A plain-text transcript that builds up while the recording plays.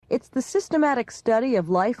It's the systematic study of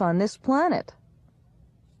life on this planet.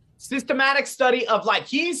 Systematic study of life.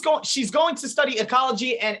 She's going to study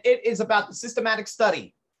ecology, and it is about the systematic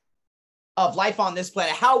study of life on this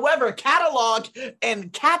planet. However, catalog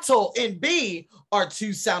and cattle in B are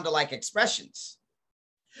two sound-alike expressions.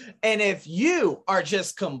 And if you are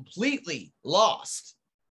just completely lost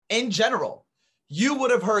in general, you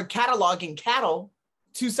would have heard catalog and cattle,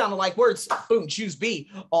 two sound-alike words. Boom, choose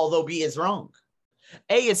B, although B is wrong.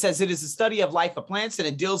 A, it says it is a study of life of plants, and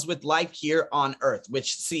it deals with life here on Earth,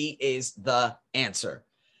 which C is the answer.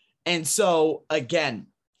 And so, again,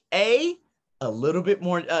 A, a little bit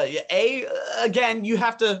more, again, you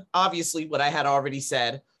have to, obviously, what I had already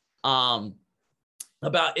said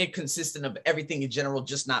about it consistent of everything in general,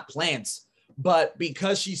 just not plants. But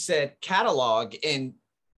because she said catalog and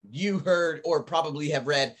you heard or probably have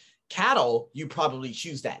read cattle, you probably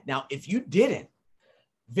choose that. Now, if you didn't,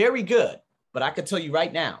 very good. But I can tell you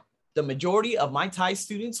right now, the majority of my Thai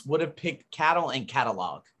students would have picked cattle and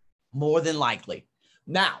catalog, more than likely.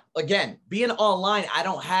 Now, again, being online, I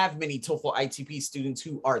don't have many TOEFL ITP students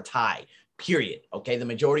who are Thai, period. Okay, the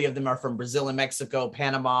majority of them are from Brazil and Mexico,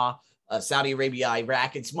 Panama, Saudi Arabia,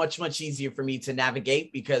 Iraq. It's much, much easier for me to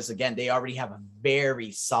navigate because, again, they already have a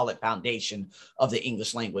very solid foundation of the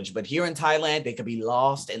English language. But here in Thailand, they could be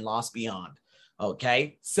lost and lost beyond.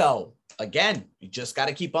 Okay, so again, you just got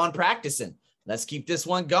to keep on practicing. Let's keep this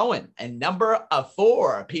one going. And number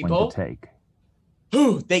 4, people.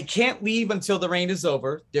 They can't leave until the rain is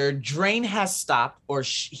over. Their drain has stopped, or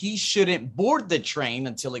he shouldn't board the train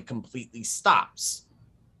until it completely stops.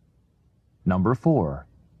 Number 4.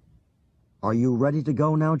 Are you ready to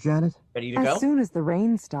go now, Janet? Ready to go? As soon as the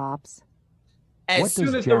rain stops. As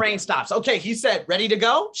soon as the rain stops. Okay, he said, ready to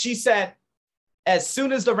go? She said, as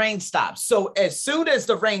soon as the rain stops. So as soon as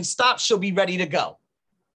the rain stops, she'll be ready to go.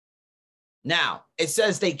 Now, it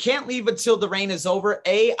says they can't leave until the rain is over.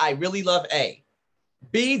 A, I really love A.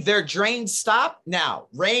 B, their drain stop. Now,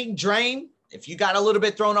 rain, drain, if you got a little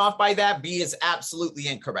bit thrown off by that, B is absolutely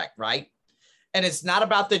incorrect, right? And it's not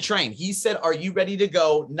about the train. He said, are you ready to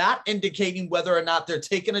go? Not indicating whether or not they're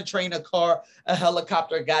taking a train, a car, a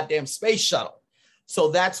helicopter, a goddamn space shuttle. So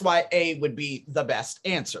that's why A would be the best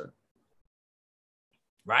answer.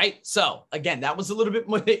 Right? So, again, that was a little bit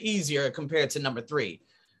more easier compared to number 3.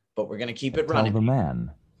 But we're going to keep it running. Tell the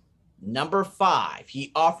man. Number 5,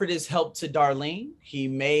 he offered his help to Darlene. He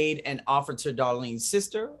made an offer to Darlene's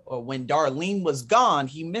sister, or when Darlene was gone,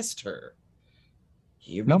 he missed her.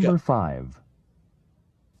 Here we go. Number 5.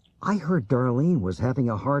 I heard Darlene was having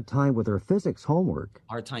a hard time with her physics homework.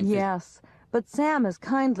 Hard time. Yes, but Sam has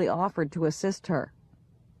kindly offered to assist her.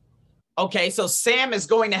 Okay, so Sam is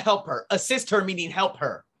going to help her. Assist her, meaning help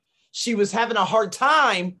her. She was having a hard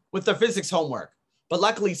time with her physics homework. But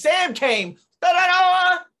luckily, Sam came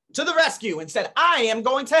to the rescue and said, I am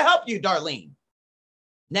going to help you, Darlene.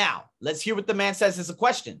 Now, let's hear what the man says as a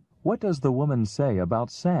question. What does the woman say about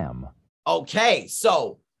Sam? Okay,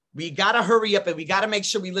 so we got to hurry up and we got to make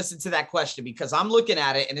sure we listen to that question because I'm looking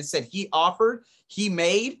at it and it said he offered, he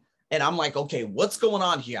made, and I'm like, okay, what's going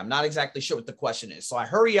on here? I'm not exactly sure what the question is. So I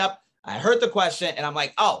hurry up. I heard the question and I'm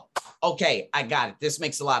like, oh, okay, I got it. This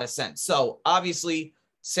makes a lot of sense. So obviously,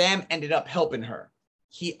 Sam ended up helping her.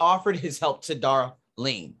 He offered his help to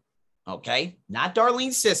Darlene, okay? Not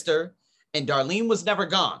Darlene's sister, and Darlene was never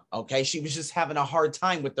gone, okay? She was just having a hard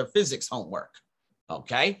time with their physics homework,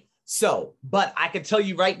 okay? So, but I can tell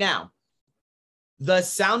you right now, the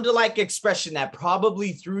sound-alike expression that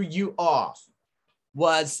probably threw you off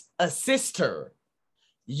was a sister.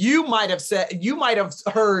 You might have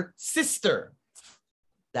heard sister.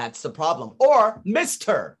 That's the problem. Or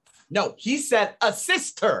mister. No, he said a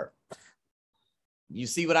sister. You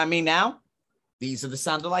see what I mean now? These are the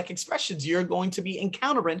sound-alike expressions you're going to be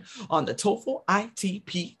encountering on the TOEFL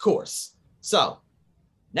ITP course. So,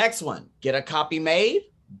 next one, get a copy made,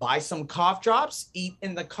 buy some cough drops, eat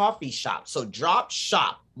in the coffee shop. So, drop,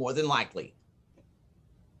 shop, more than likely.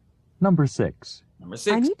 Number 6. Number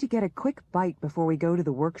 6. I need to get a quick bite before we go to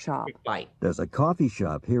the workshop. Quick bite. There's a coffee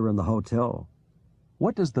shop here in the hotel.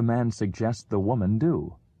 What does the man suggest the woman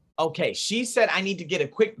do? Okay, she said, I need to get a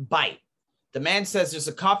quick bite. The man says there's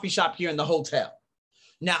a coffee shop here in the hotel.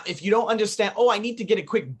 Now, if you don't understand, I need to get a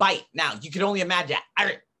quick bite. Now, you can only imagine.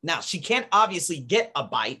 Now, she can't obviously get a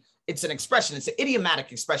bite. It's an expression. It's an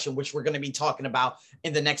idiomatic expression, which we're going to be talking about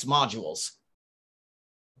in the next modules.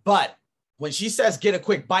 But when she says get a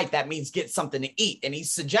quick bite, that means get something to eat. And he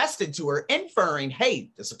suggested to her, inferring,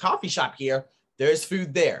 hey, there's a coffee shop here. There's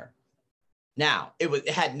food there. Now, it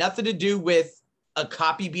had nothing to do with a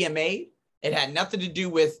copy being made. It had nothing to do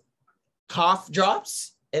with cough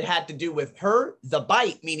drops. it had to do with her, the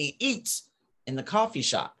bite, meaning eats, in the coffee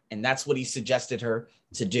shop. And that's what he suggested her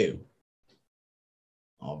to do.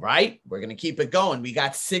 All right, we're going to keep it going. We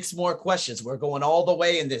got 6 more questions. We're going all the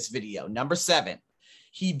way in this video. Number 7,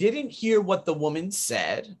 he didn't hear what the woman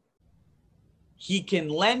said. He can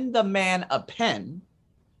lend the man a pen.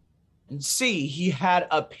 And C, he had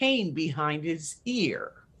a pain behind his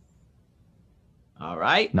ear. All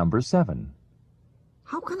right. Number 7.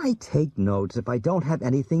 How can I take notes if I don't have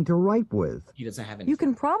anything to write with? He doesn't have any. You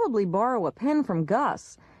can probably borrow a pen from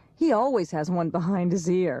Gus. He always has one behind his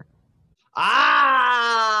ear.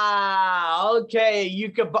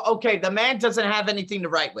 Okay. Okay. The man doesn't have anything to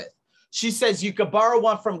write with. She says you could borrow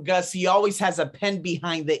one from Gus. He always has a pen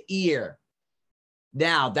behind the ear.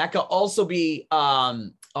 Now that could also be,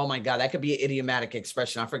 oh my God, that could be an idiomatic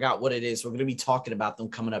expression. I forgot what it is. We're going to be talking about them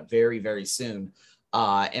coming up very, very soon.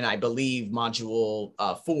 And I believe module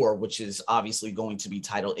 4, which is obviously going to be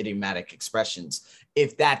titled idiomatic expressions,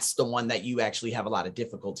 if that's the one that you actually have a lot of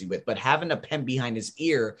difficulty with. But having a pen behind his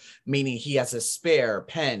ear, meaning he has a spare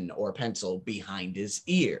pen or pencil behind his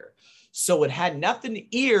ear. So it had nothing,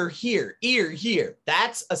 ear here.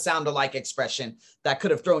 That's a sound-alike expression that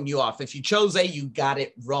could have thrown you off. If you chose A, you got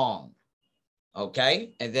it wrong.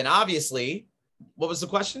 Okay. And then obviously, what was the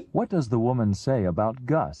question? What does the woman say about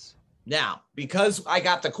Gus? Now, because I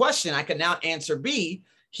got the question, I can now answer B.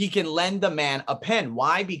 He can lend the man a pen.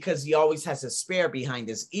 Why? Because he always has a spare behind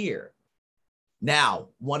his ear. Now,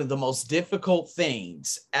 one of the most difficult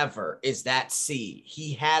things ever is that C.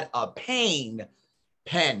 He had a pain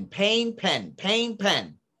pen.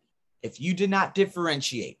 If you did not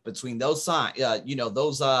differentiate between those sounds,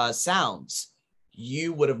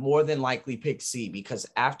 you would have more than likely picked C, because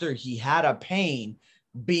after he had a pain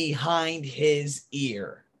behind his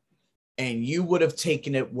ear, and you would have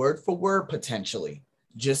taken it word for word potentially,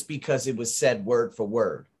 just because it was said word for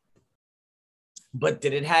word. But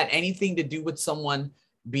did it have anything to do with someone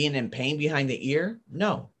being in pain behind the ear?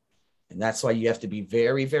 No. And that's why you have to be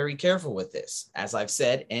very, very careful with this, as I've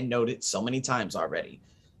said and noted so many times already.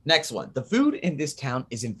 Next one. The food in this town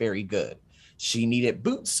isn't very good. She needed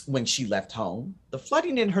boots when she left home. The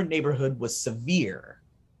flooding in her neighborhood was severe.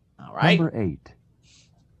 All right. Number 8.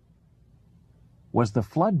 Was the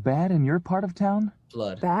flood bad in your part of town?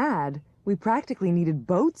 Flood. Bad. We practically needed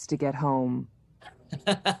boats to get home.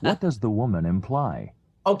 What does the woman imply?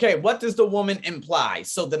 Okay, what does the woman imply?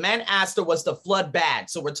 So the man asked her, was the flood bad?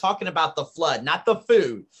 So we're talking about the flood, not the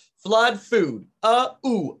food. Flood, food.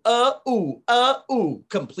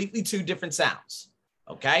 Completely 2 different sounds.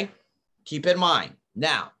 Okay? Keep in mind.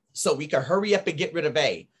 Now, so we could hurry up and get rid of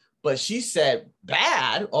A. But she said,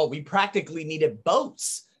 bad? Oh, we practically needed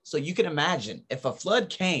boats. So you can imagine if a flood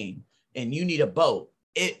came and you need a boat,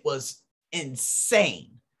 it was insane.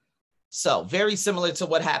 So very similar to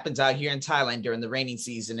what happens out here in Thailand during the rainy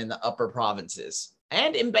season in the upper provinces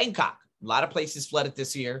and in Bangkok. A lot of places flooded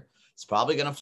this year. It's probably going to